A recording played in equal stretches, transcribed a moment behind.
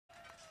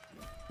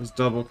Those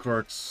double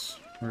corks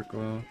work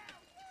well.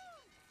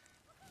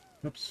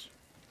 Oops.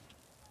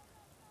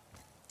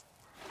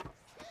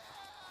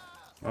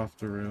 Off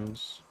the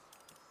rails.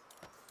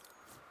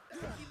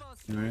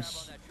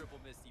 Nice.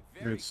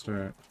 Great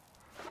start.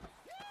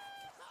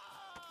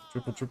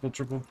 Triple, triple,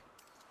 triple.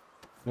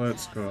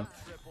 Let's go.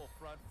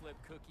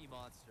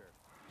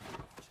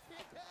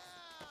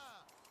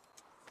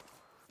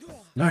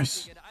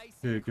 Nice.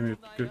 Okay,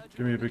 give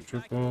me a big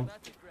triple.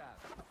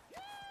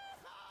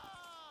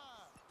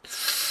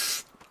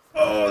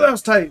 Oh, that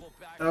was tight.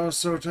 That was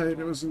so tight.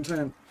 It was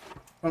intense.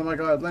 Oh my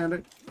god, land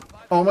it.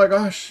 Oh my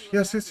gosh.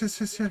 Yes, yes, yes,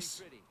 yes,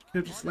 yes.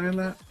 Can you just land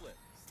that?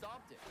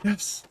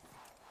 Yes.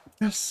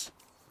 Yes.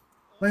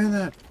 Land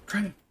that.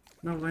 Credit.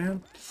 No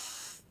land.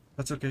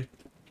 That's okay.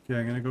 Okay,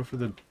 I'm gonna go for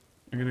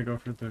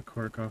the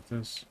cork off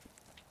this.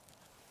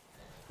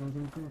 Go, go,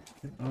 go.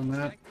 Okay, on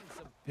that.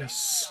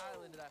 Yes.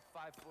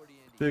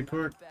 Big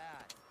cork.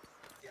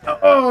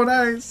 Oh,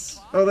 nice.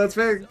 Oh, that's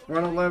big.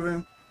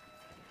 111.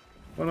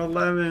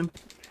 111.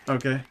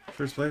 Okay,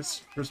 first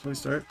place. First place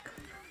start.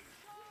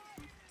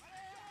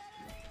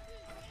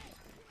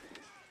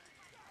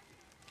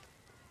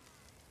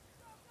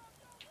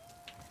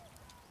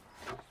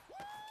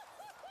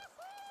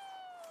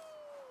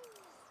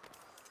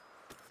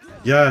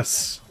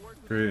 Yes.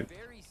 Great.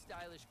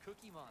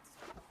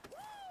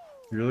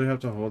 You really have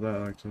to hold that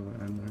like till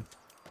the end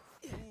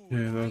there.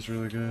 Yeah, that was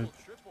really good.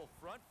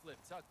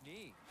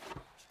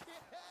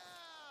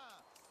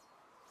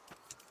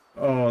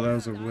 Oh, that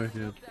was a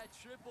wicked.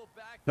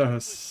 That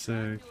was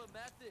sick.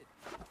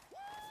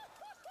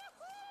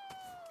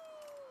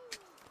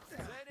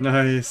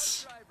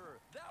 Nice.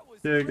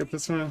 Yeah, get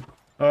this one.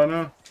 Oh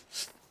no.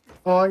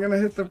 Oh, I'm gonna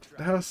hit the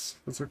house.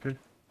 That's okay.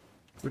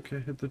 It's okay,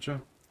 hit the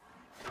jump.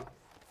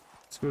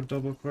 Let's go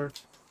double cork.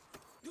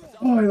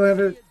 Oh, I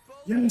landed.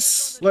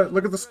 Yes!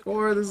 Look at the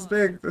score. This is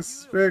big.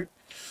 This is big.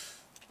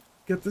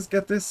 Get this,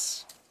 get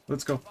this.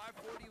 Let's go.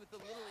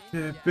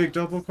 Yeah, big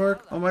double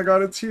cork. Oh my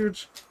god, it's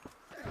huge.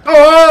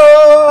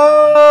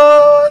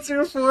 Oh!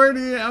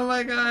 240. Oh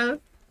my god.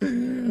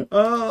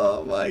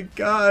 Oh my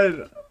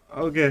god.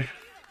 Okay.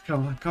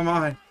 Come on, come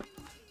on.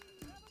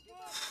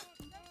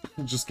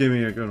 Just give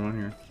me a good one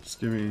here. Just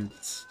give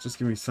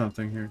me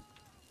something here.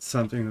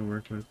 Something to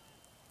work with.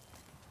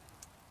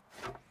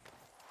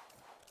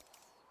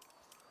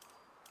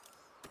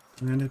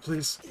 Land it,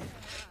 please.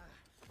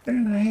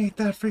 And I hate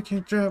that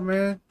freaking jump,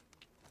 man.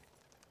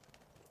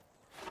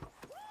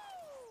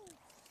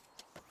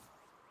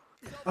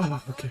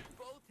 Oh, okay.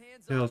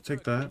 Yeah, I'll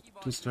take that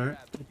to start.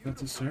 Take that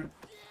to start.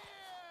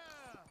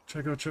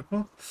 Try to go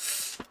triple.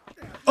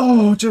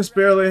 Oh, just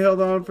barely held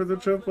on for the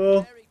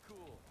triple.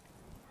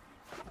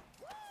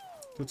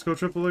 Let's go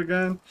triple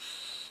again.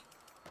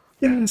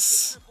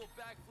 Yes!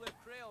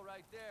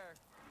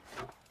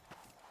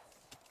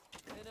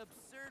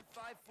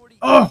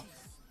 Oh!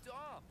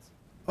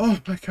 Oh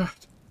my god.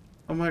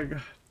 Oh my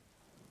god.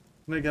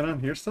 Can I get on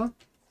here still?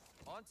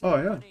 Oh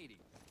yeah.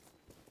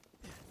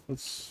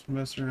 Let's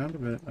mess around a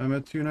bit. I'm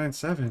at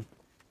 297.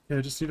 Yeah,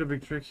 I just need a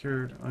big trick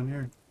here on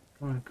here.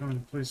 Come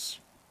on, please.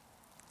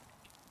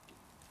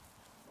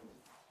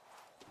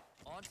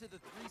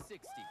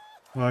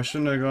 Oh, I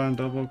shouldn't have gone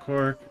double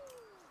cork.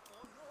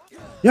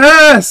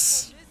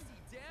 Yes!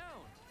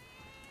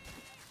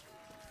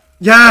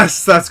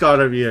 Yes! That's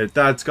gotta be it.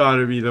 That's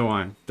gotta be the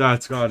one.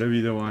 That's gotta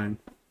be the one.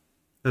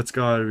 That's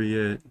gotta be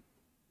it.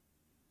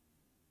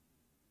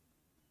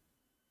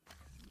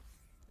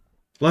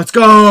 Let's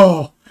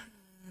go!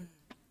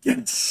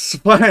 Yes!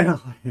 Finally!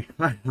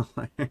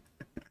 Finally!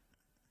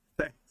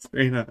 Thanks,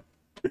 Rena.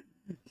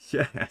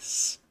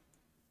 Yes!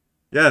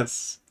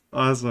 Yes!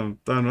 Awesome.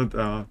 Done with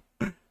that.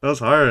 That was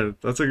hard.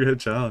 That's a good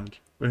challenge.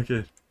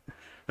 Wicked.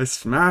 I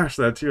smashed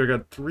that too. I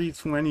got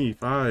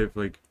 325.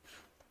 Like,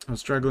 I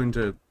was struggling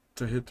to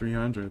hit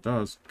 300. That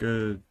was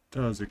good.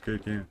 That was a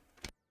good game.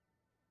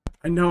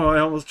 I know, I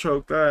almost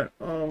choked that.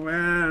 Oh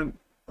man.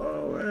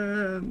 Oh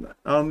man.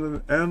 On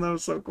the end, that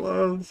was so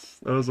close.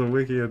 That was a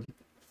wicked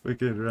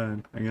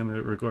run. I'm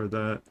gonna record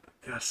that.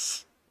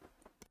 Yes.